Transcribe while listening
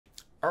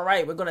All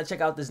right, we're gonna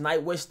check out this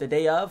Nightwish the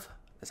day of.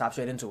 Let's hop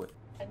straight into it.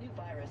 A new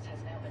virus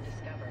has now been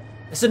discovered.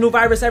 It's a new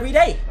virus every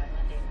day. By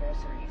mundane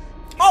groceries.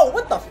 Oh,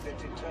 what the? Several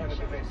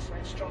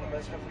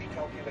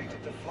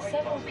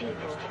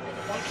people have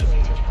been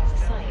evacuated from the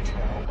site,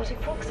 but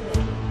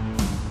approximately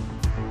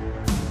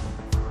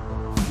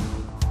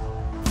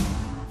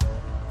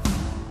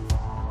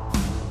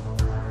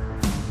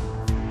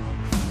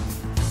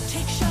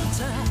Take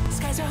shelter,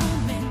 skies are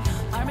homing,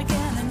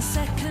 Armageddon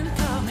second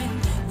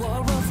coming, war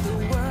of the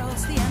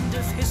worlds, the end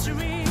of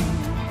history.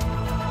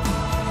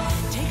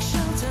 Take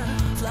shelter,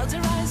 floods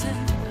are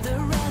rising, the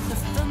wrath of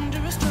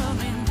thunder is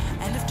drumming,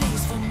 end of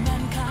days for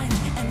mankind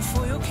and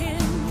for your kin.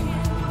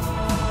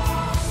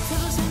 For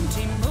those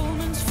empty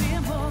moments,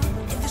 fear more,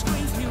 in this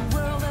grave new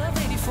world of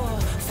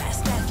 84,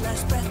 fast death,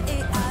 last breath,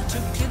 AI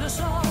to kill us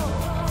all.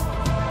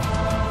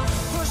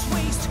 Horse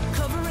waste,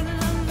 covering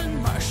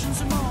London,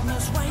 Martians among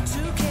us,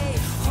 Y2K,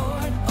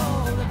 horde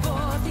all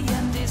aboard, the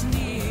end is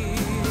near.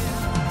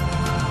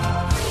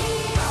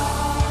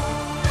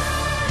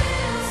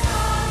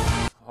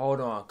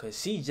 Hold on, cause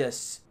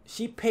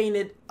she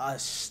painted a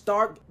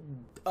stark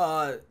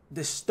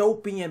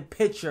dystopian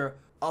picture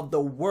of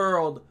the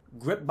world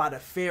gripped by the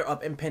fear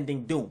of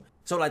impending doom.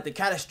 So like the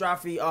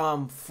catastrophic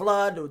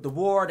flood, the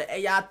war, the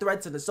AI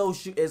threats, and the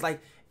social is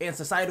like and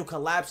societal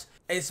collapse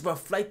is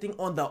reflecting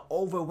on the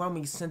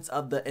overwhelming sense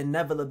of the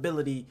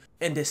inevitability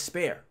and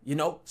despair, you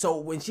know? So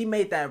when she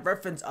made that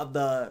reference of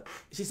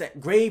she said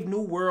Grave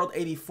New World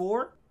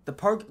 84, the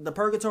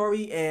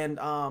purgatory and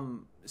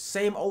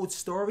same old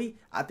story,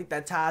 I think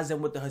that ties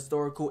in with the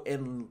historical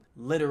and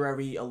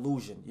literary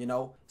illusion, you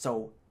know?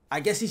 So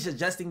I guess he's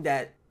suggesting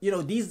that, you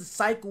know, these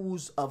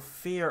cycles of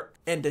fear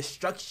and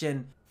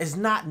destruction is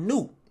not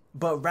new,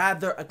 but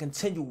rather a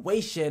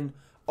continuation,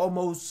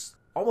 almost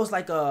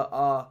like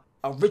a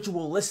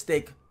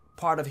ritualistic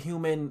part of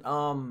human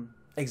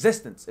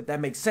existence, if that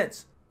makes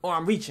sense. Or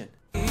I'm reaching.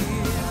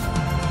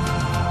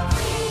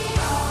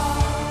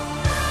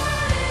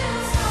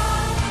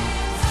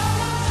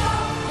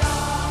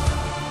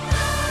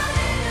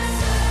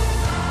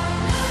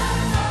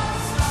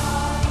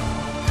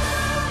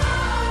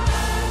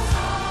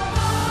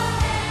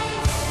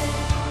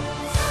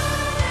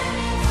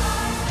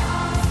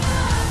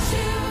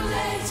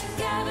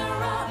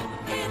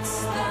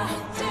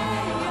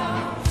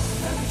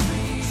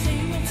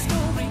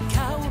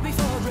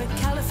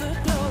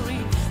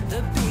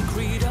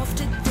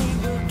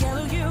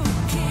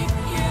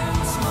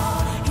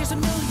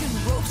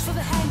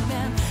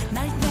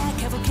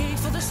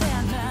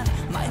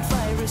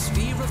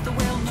 Fear of the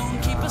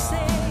well-known, keep us safe.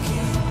 Too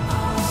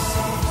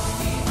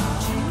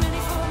many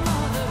for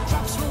mother,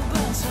 crops will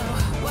burn, so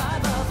why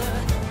bother?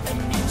 A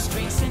new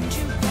strain sent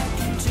you back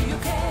into your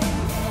cave.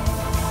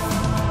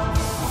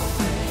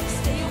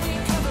 Stay away,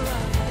 cover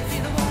up,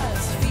 fear the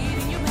words,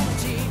 feeding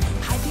humanity.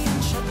 Hide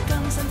the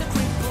shotguns and the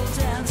crippled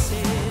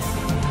dances.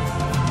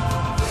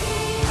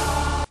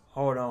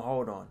 Hold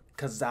on,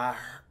 cause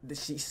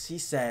she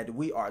said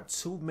we are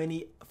too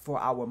many for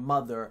our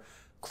mother.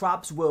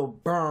 Crops will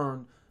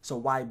burn, so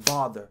why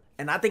bother?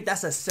 And I think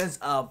that's a sense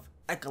of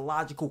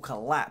ecological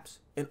collapse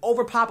and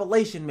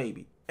overpopulation,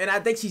 maybe. And I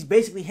think she's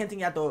basically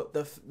hinting at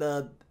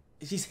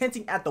she's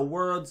hinting at the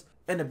world's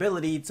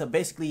inability to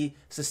basically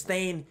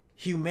sustain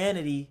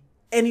humanity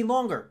any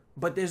longer.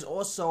 But there's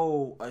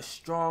also a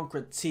strong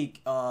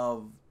critique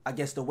of, I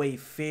guess, the way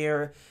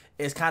fear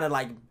is kind of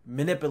like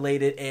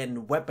manipulated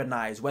and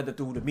weaponized, whether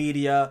through the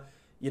media,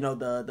 you know,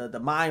 the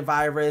mind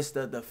virus,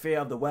 the fear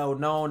of the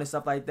well-known and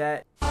stuff like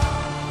that.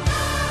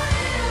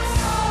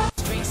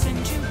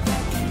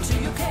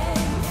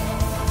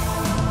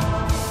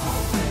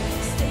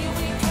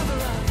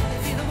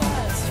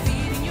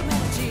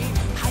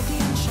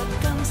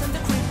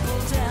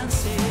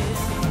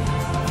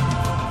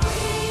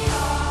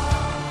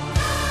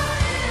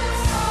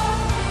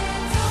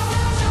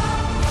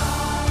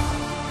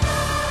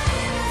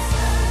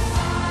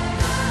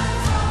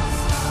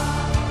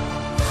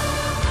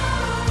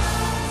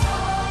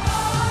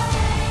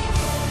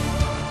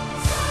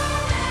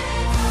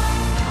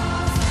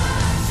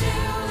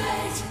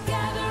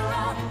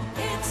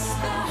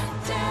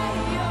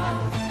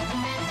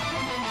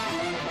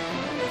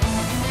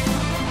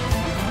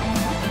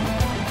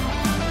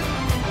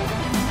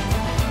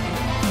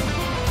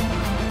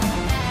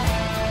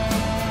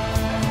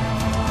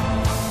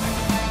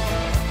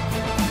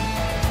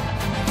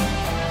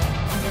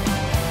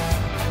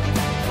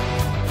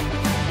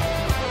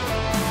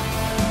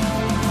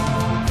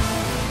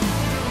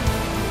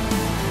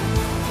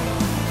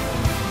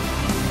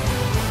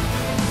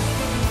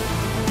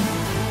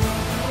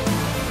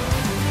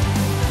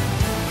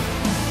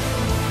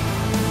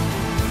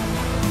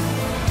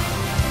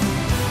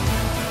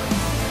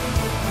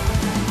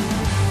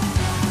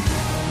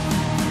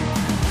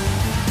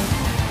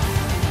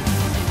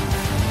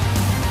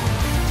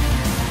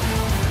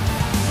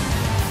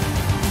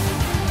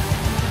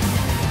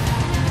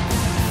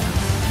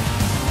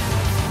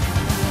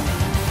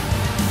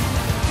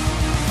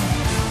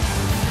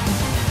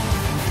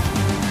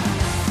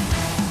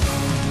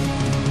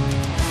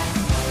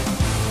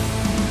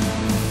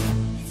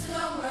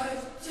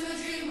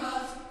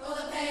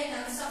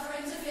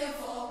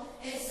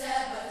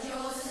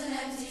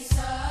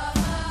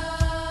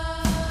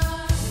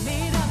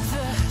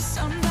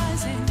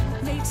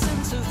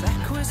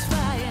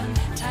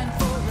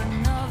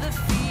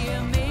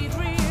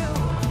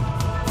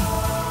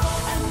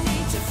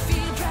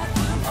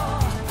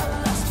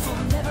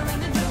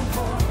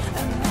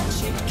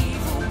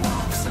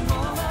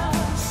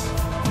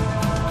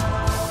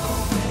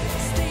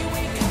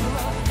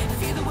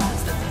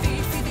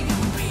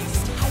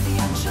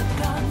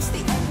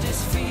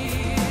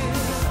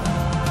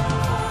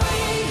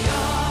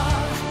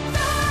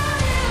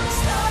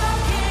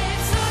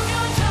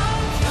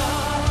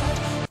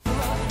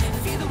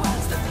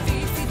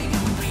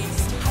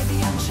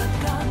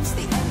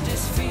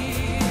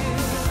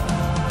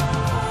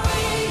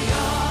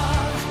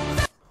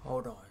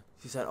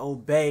 said,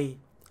 obey,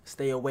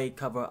 stay away,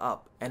 cover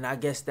up. And I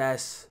guess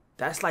that's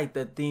like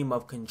the theme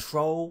of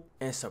control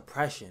and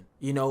suppression,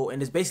 you know,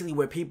 and it's basically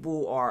where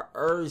people are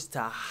urged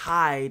to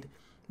hide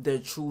their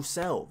true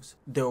selves,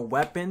 their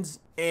weapons,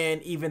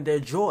 and even their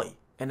joy.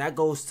 And that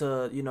goes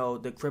to, you know,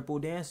 the cripple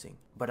dancing.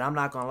 But I'm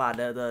not gonna lie,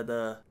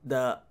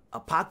 the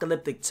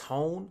apocalyptic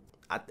tone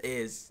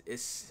is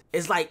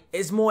like,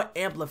 it's more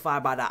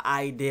amplified by the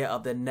idea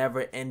of the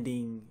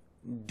never-ending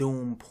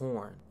doom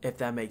porn, if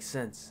that makes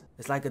sense.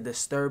 It's like a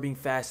disturbing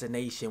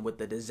fascination with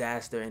the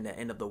disaster and the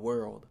end of the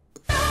world.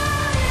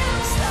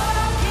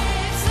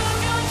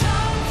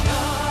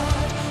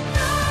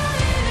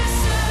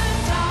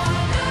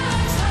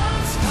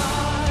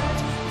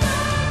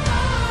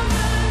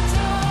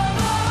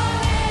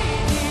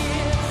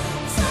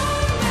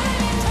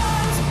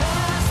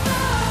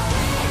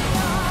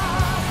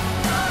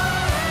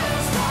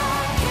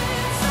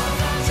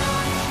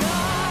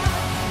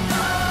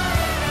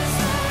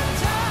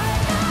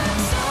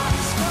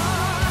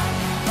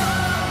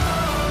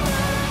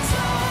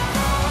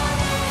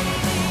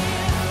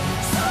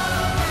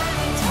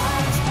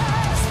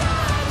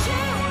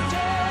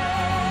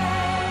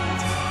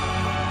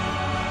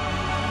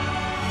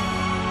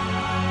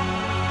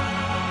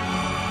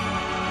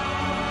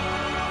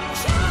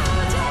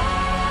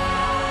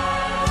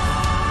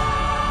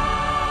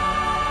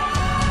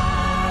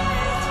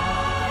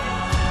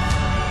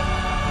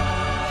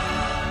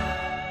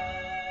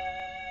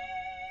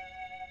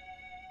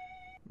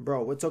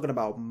 Bro, we're talking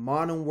about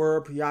modern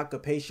world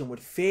preoccupation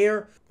with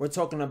fear. We're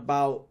talking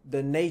about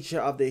the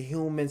nature of the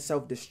human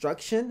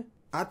self-destruction.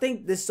 I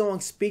think this song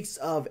speaks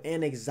of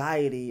an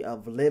anxiety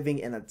of living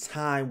in a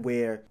time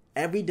where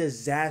every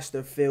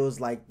disaster feels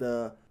like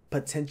the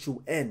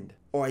potential end.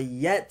 Or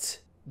yet,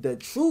 the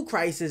true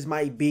crisis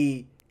might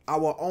be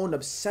our own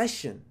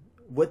obsession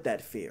with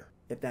that fear,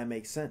 if that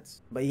makes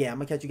sense. But yeah, I'm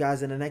gonna catch you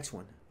guys in the next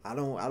one. I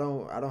don't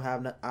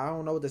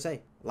know what to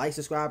say. Like,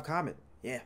 subscribe, comment.